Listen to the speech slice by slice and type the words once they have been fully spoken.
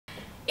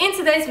In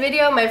today's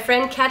video, my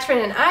friend Catherine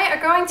and I are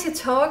going to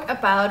talk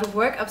about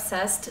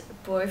work-obsessed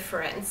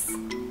boyfriends.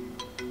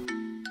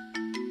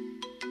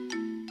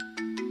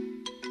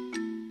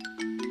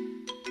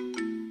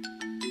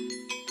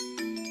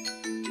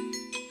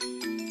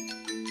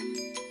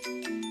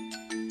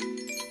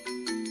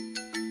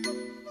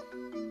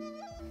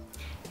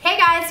 Hey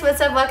guys,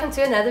 what's up? Welcome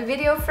to another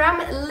video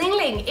from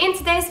Lingling. In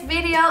today's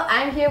video,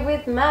 I'm here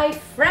with my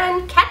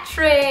friend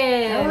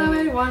Catherine. Hello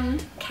everyone.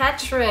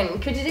 Catherine,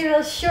 could you do a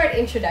little short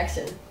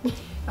introduction?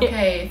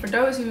 Okay, for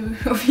those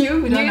of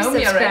you who don't know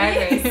me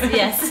already.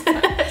 Yes,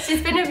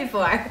 she's been here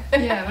before.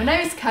 Yeah, my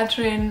name is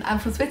Catherine. I'm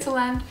from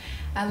Switzerland.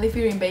 I live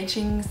here in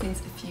Beijing since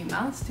a few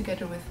months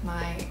together with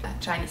my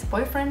Chinese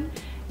boyfriend,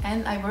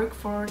 and I work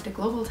for the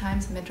Global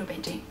Times Metro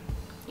Beijing.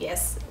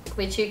 Yes,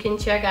 which you can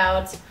check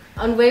out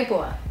on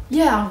Weibo.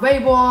 Yeah, on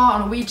Weibo,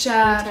 on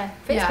wechat.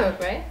 Facebook,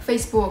 right?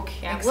 Facebook,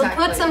 yeah, exactly.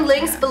 We'll put some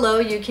links below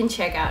you can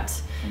check out.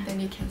 And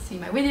then you can see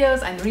my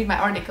videos and read my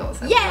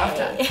articles.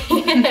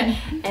 Yay!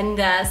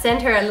 And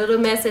send her a little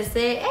message,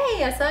 say,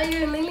 hey, I saw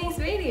you in Lingling's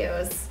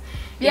videos.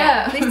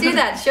 Yeah. Please do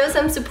that. Show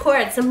some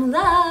support, some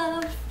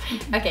love.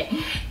 Okay,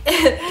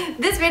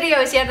 this video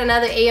is yet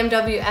another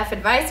Amwf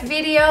advice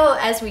video,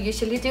 as we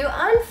usually do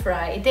on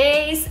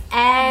Fridays,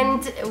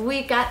 and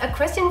we got a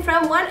question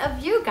from one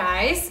of you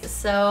guys,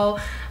 so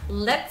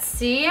let's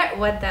see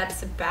what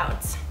that's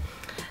about.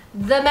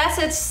 The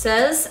message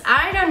says,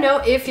 I don't know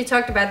if you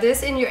talked about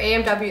this in your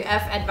Amwf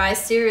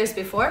advice series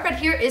before, but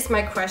here is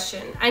my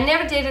question. I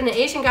never dated an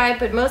Asian guy,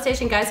 but most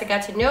Asian guys I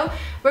got to know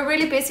were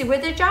really busy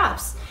with their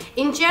jobs.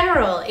 In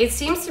general, it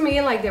seems to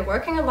me like they're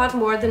working a lot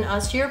more than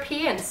us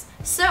Europeans.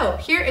 So,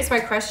 here is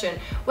my question.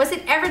 Was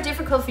it ever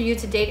difficult for you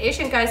to date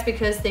Asian guys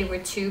because they were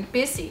too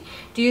busy?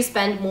 Do you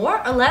spend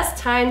more or less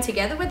time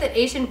together with an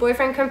Asian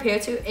boyfriend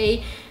compared to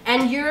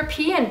an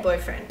European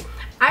boyfriend?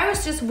 I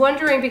was just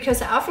wondering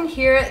because I often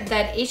hear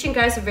that Asian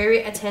guys are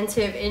very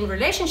attentive in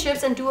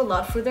relationships and do a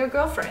lot for their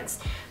girlfriends.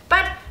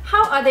 But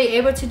how are they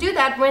able to do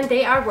that when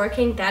they are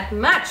working that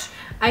much?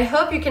 I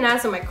hope you can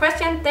answer my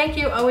question. Thank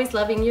you, always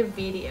loving your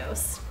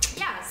videos.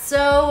 Yeah,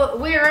 so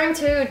we're going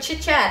to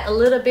chit-chat a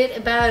little bit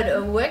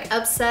about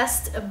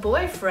work-obsessed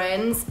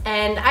boyfriends,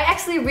 and I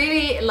actually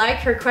really like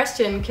her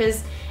question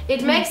because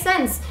it makes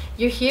sense.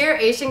 You hear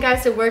Asian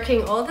guys are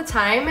working all the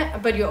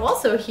time, but you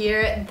also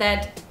hear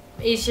that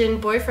Asian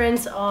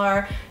boyfriends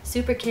are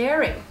super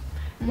caring.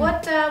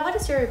 What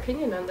is your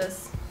opinion on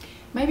this?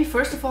 Maybe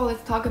first of all,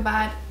 let's talk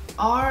about,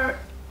 are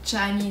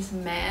Chinese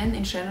men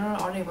in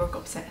general, are they work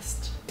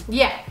obsessed?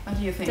 Yeah. What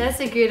do you think? That's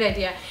a good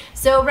idea.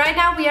 So right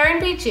now we are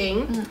in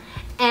Beijing,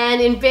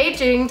 and in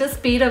Beijing the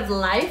speed of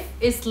life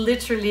is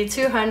literally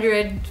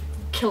 200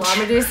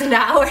 kilometers an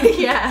hour.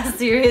 Yeah,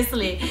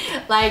 seriously,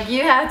 like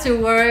you have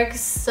to work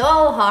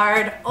so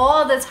hard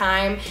all the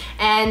time,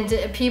 and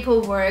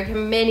people work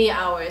many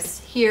hours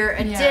here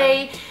a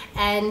day,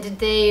 and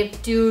they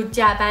do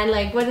jaban,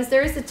 like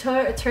there is a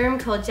term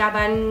called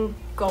jaban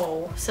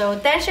go. So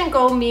danshan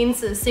go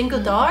means a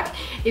single dog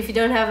if you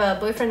don't have a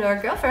boyfriend or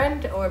a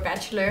girlfriend, or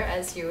bachelor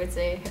as you would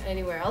say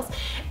anywhere else.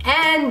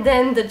 And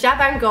then the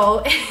jaban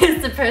go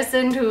is the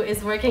person who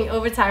is working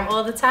overtime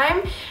all the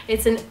time.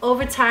 It's an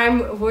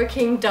overtime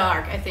working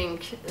dog, I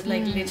think,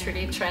 like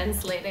literally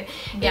translated.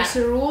 There's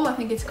a rule, I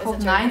think it's called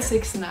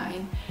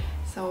 969.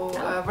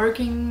 So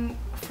working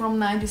from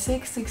 9 to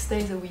 6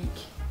 days a week.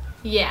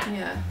 Yeah,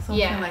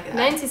 something like that.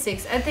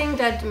 96. I think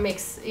that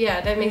makes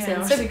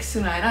sense. So 6 to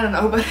 9, I don't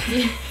know, but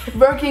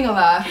working a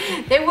lot.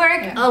 They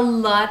work a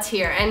lot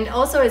here, and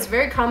also it's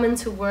very common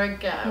to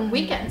work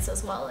weekends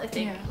as well, I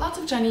think. Yeah, lots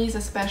of Chinese,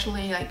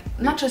 especially like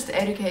not just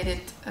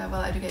educated,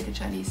 well-educated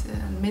Chinese,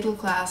 middle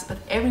class, but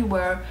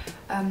everywhere,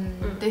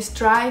 they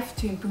strive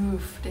to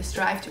improve. They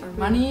strive to earn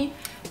money.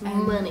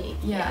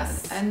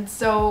 Yes. And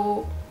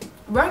so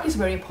work is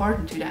very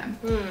important to them.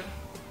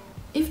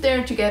 If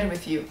they're together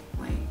with you,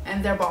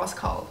 and their boss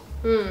called,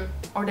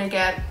 or they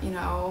get, an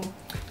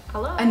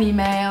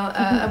email,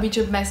 a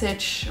WeChat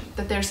message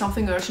that there's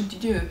something urgent to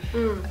do,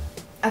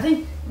 I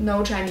think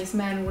no Chinese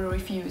man will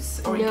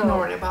refuse or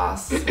ignore the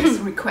boss's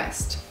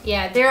request.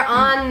 Yeah, they're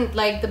on,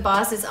 like the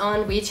boss is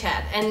on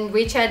WeChat, and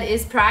WeChat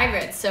is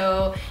private,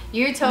 so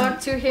you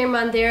talk to him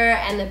on there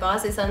and the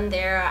boss is on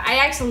there. I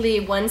actually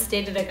once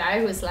dated a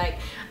guy who's like,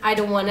 I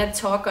don't want to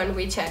talk on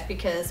WeChat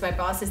because my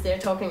boss is there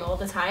talking all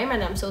the time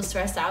and I'm so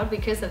stressed out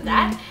because of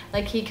that.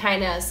 Like he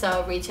kind of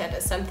saw WeChat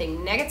as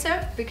something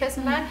negative because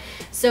of that.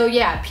 So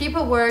yeah,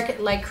 people work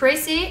like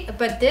crazy,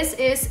 but this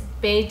is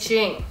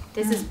Beijing.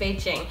 This is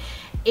Beijing.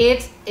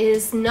 It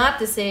is not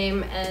the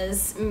same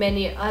as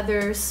many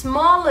other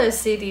smaller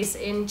cities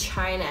in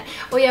China.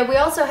 Oh yeah, we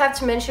also have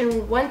to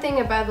mention one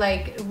thing about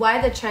like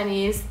why the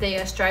Chinese, they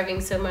are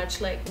striving so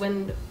much, like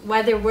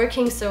why they're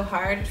working so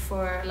hard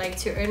for like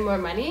to earn more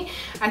money.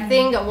 I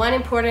think one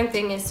important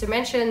thing is to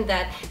mention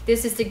that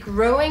this is the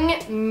growing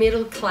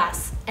middle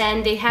class,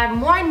 and they have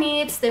more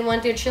needs. They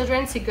want their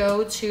children to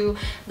go to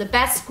the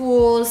best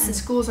schools. And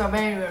schools are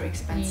very, very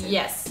expensive.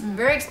 Yes,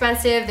 very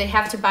expensive. They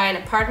have to buy an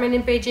apartment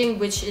in Beijing,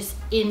 which is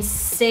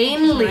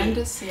insanely,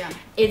 horrendous, yeah.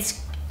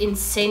 It's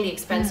insanely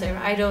expensive.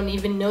 I don't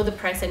even know the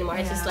price anymore.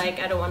 It's just like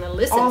I don't want to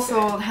listen also,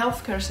 to it.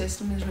 healthcare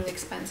system is really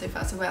expensive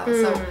as well.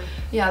 So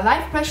yeah,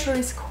 life pressure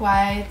is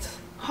quite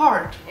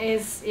hard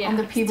on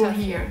the people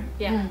here.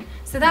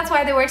 So that's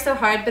why they work so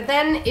hard. But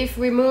then if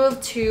we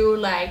move to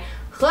like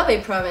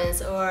Hebei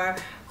province or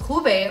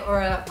Hubei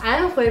or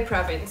Anhui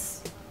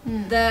province,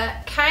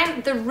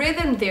 the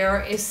rhythm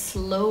there is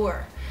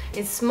slower.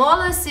 It's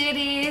smaller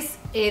cities,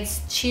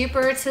 it's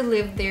cheaper to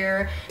live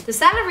there. The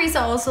salaries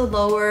are also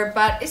lower,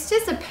 but it's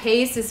just the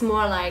pace is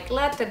more like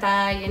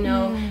you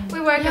know.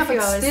 We work a few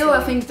hours. Still,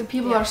 I think the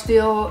people are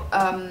still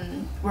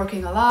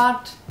working a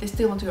lot. They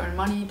still want to earn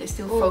money. They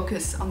still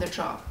focus on their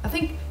job. I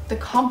think the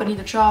company,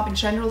 the job in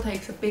general,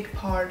 takes a big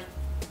part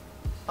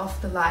of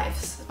the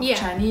lives of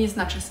Chinese,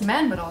 not just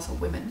men, but also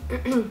women.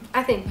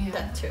 I think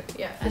that too.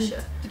 Yeah, for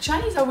sure. The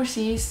Chinese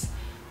overseas.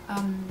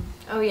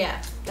 Oh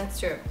yeah, that's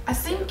true. I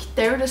think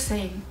they're the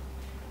same.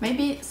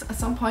 Maybe at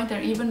some point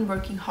they're even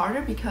working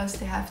harder because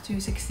they have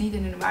to succeed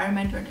in an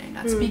environment where they're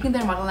not speaking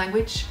their mother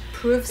language.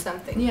 Prove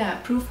something. Yeah,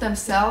 prove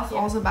themselves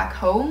also back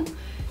home.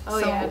 Oh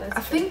so yeah, that's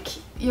I think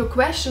your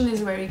question is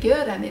very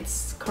good, and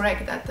it's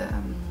correct that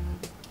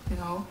you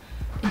know,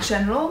 in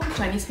general,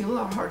 Chinese people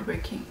are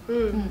hardworking.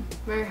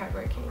 Very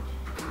hardworking.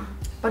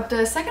 But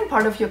the second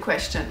part of your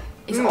question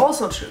is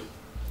also true.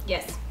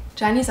 Yes.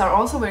 Chinese are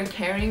also very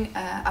caring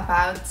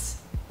about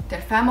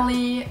their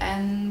family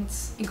and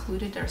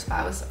included their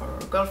spouse or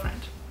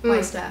girlfriend. Why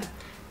is that?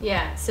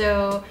 Yeah,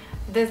 so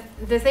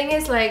the thing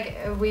is like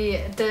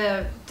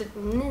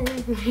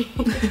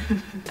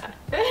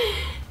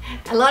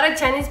a lot of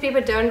Chinese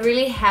people don't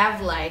really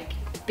have like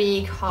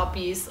big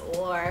hobbies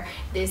or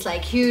this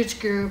like huge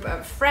group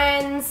of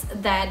friends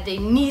that they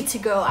need to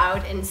go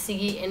out and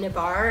see in a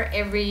bar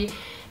every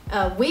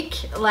week.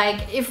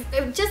 Like if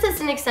just as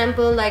an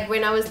example, like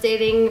when I was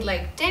dating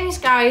like Danish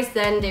guys,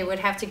 then they would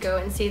have to go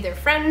and see their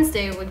friends,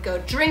 they would go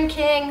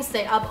drinking,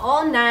 stay up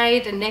all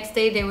night, and next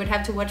day they would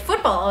have to watch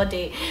football all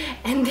day,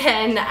 and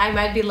then I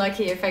might be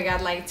lucky if I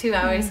got like 2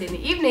 hours in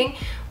the evening.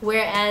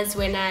 Whereas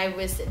when I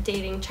was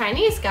dating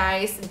Chinese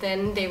guys,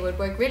 then they would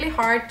work really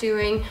hard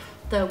during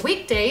the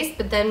weekdays,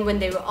 but then when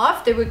they were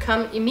off, they would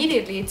come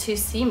immediately to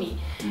see me.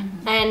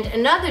 And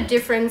another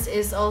difference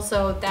is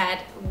also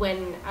that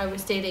when I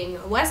was dating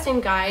Western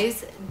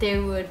guys, they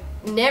would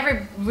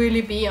never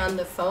really be on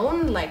the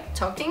phone, like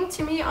talking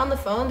to me on the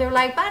phone. They're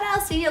like, but I'll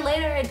see you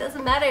later, it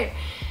doesn't matter.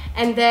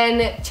 And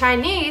then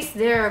Chinese,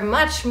 they're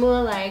much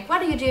more like,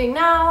 what are you doing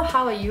now?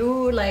 How are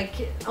you? Like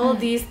all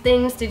these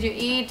things, did you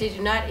eat? Did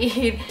you not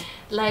eat?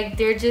 Like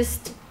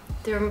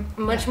they're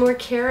much more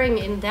caring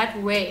in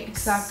that way.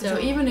 Exactly. So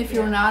even if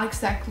you're not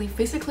exactly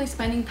physically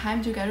spending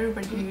time together,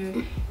 but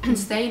you can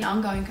stay in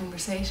ongoing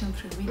conversation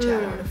through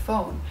wechat or the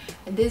phone.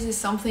 And this is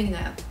something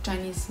that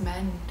Chinese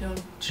men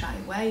don't shy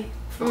away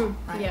from,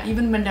 right? Yeah.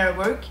 Even when they're at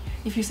work,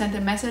 if you send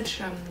a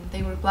message,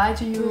 they reply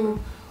to you,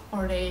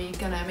 or they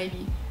gonna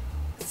maybe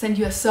send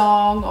you a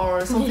song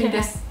or something,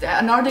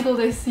 an article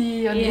they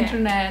see on the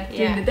internet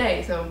during the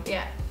day. So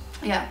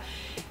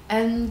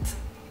and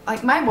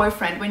like my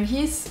boyfriend, when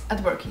he's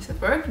at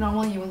work,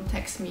 normally he will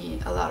text me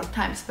a lot of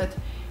times, but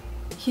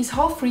his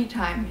whole free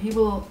time he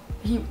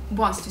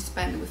wants to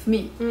spend with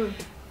me.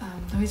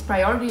 So his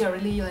priority are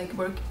really like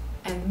work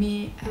and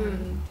me,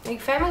 and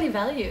like family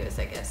values,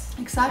 I guess.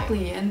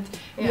 Exactly. And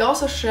we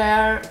also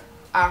share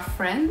our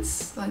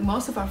friends, like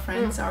most of our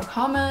friends are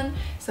common,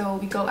 so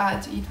we go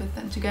out to eat with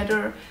them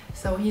together.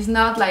 So he's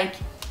not like,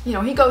 you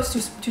know, he goes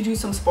to do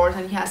some sports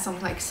and he has some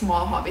like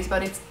small hobbies,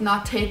 but it's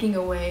not taking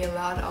away a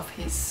lot of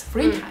his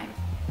free time.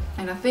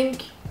 And I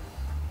think,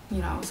 you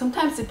know,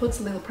 sometimes it puts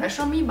a little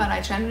pressure on me, but I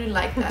generally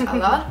like that a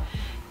lot.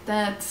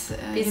 That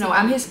you know,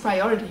 I'm his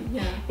priority.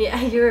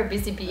 Yeah, you're a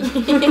busy bee.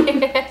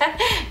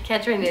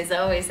 Catherine is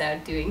always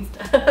out doing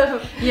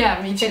stuff.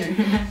 Yeah, me too.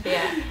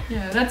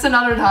 Yeah, that's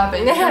another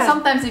topic.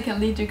 Sometimes it can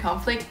lead to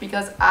conflict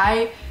because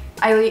I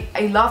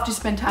love to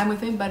spend time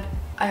with him, but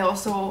I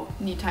also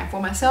need time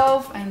for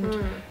myself and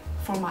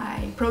for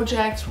my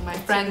projects, for my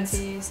friends.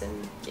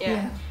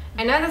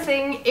 And another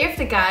thing, if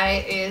the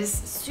guy is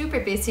super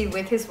busy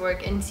with his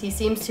work and he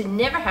seems to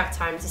never have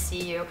time to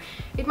see you,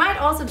 it might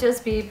also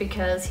just be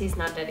because he's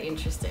not that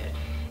interested.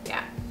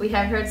 Yeah, we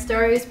have heard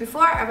stories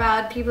before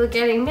about people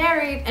getting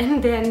married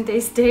and then they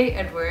stay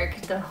at work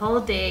the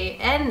whole day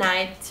and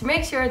night to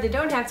make sure they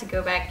don't have to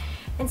go back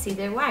and see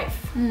their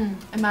wife. In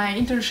my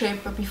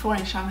internship before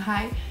in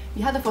Shanghai,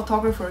 we had a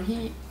photographer.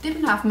 He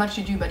didn't have much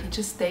to do, but he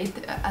just stayed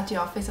at the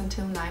office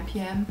until 9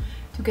 p.m.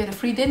 to get a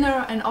free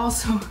dinner and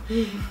also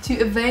to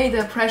evade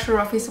the pressure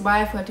of his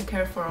wife who had to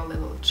care for a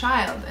little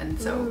child. And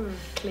so,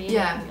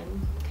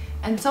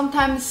 and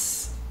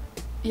sometimes,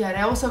 they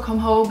also come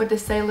home, but they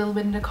stay a little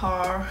bit in the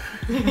car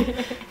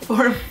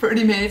for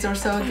 30 minutes or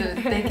so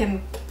that they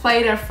can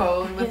play their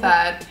phone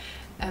without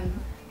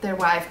their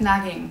wife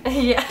nagging.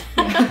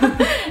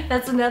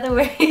 That's another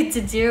way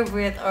to deal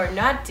with or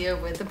not deal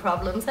with the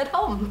problems at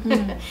home.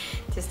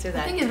 Just do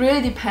that. I think it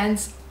really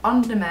depends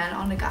on the man,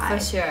 on the guy.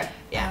 For sure,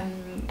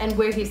 and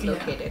where he's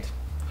located.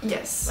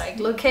 Yes. Like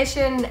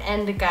location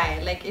and the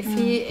guy. Like if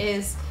he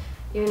is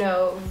you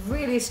know,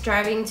 really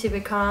striving to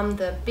become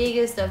the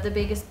biggest of the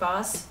biggest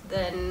boss,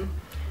 then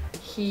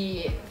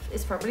he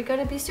is probably going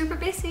to be super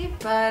busy.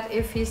 But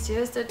if he's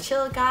just a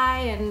chill guy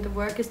and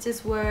work is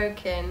just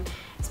work, and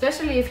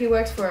especially if he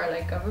works for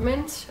like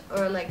government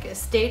or like a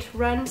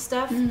state-run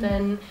stuff,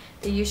 then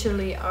they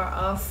usually are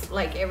off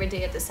like every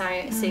day at the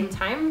same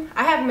time.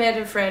 I have met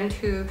a friend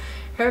who,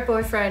 her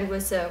boyfriend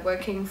was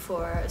working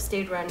for a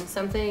state-run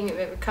something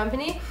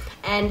company,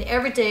 and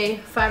every day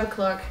 5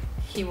 o'clock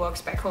he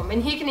walks back home,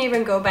 and he can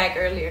even go back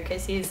earlier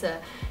because he's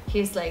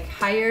like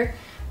higher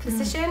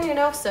position, you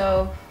know.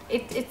 So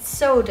it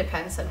so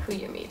depends on who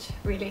you meet,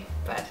 really.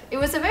 But it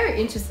was a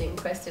very interesting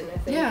question, I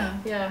think.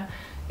 Yeah.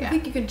 I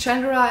think you can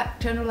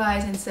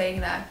generalize in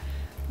saying that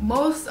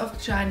most of the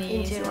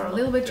Chinese, or a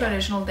little bit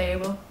traditional, they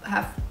will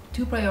have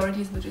two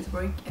priorities, which is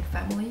work and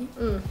family.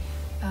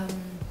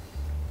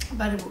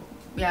 But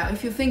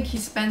if you think he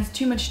spends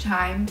too much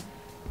time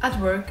at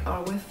work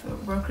or with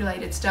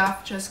work-related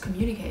stuff, just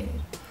communicate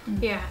it.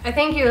 Yeah, I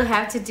think you'll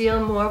have to deal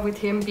more with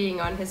him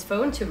being on his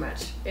phone too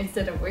much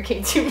instead of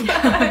working too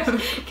much,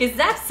 because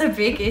that's a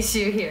big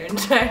issue here in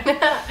China.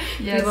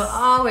 Yes. People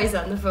are always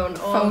on the phone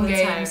all the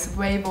games, time.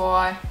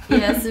 Weibo.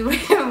 Yes,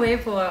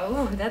 Weibo.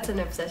 Ooh, that's an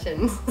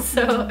obsession.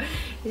 So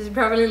you should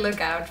probably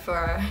look out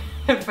for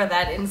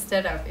that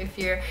instead of if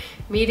you're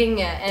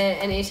meeting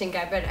an Asian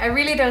guy. But I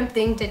really don't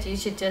think that you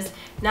should just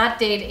not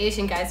date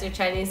Asian guys or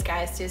Chinese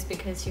guys just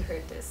because you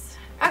heard this.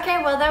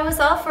 Okay, well that was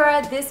all for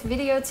this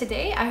video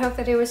today. I hope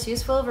that it was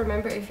useful.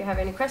 Remember, if you have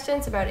any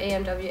questions about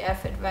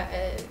AMWF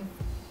advice,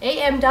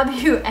 if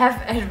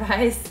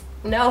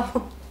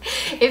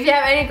you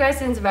have any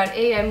questions about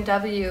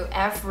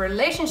AMWF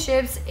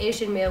relationships,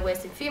 Asian male,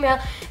 Western female,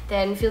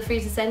 then feel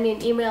free to send me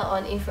an email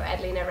on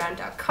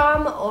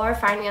info@lenaaround.com or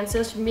find me on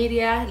social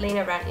media,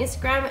 lenaaround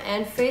Instagram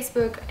and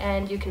Facebook,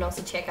 and you can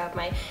also check out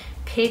my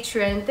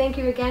Patreon. Thank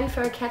you again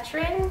for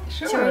Katrin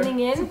joining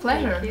in. It's a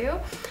pleasure. Thank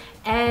you.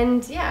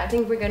 And yeah, I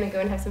think we're gonna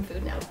go and have some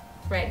food now,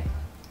 right?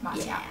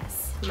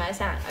 Yes,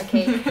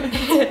 okay.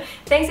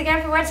 Thanks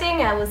again for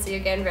watching. I will see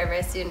you again very,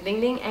 very soon.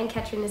 Lingling and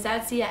Katrin is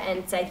out. See ya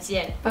and 再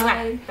见. Bye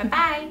bye. Bye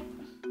bye.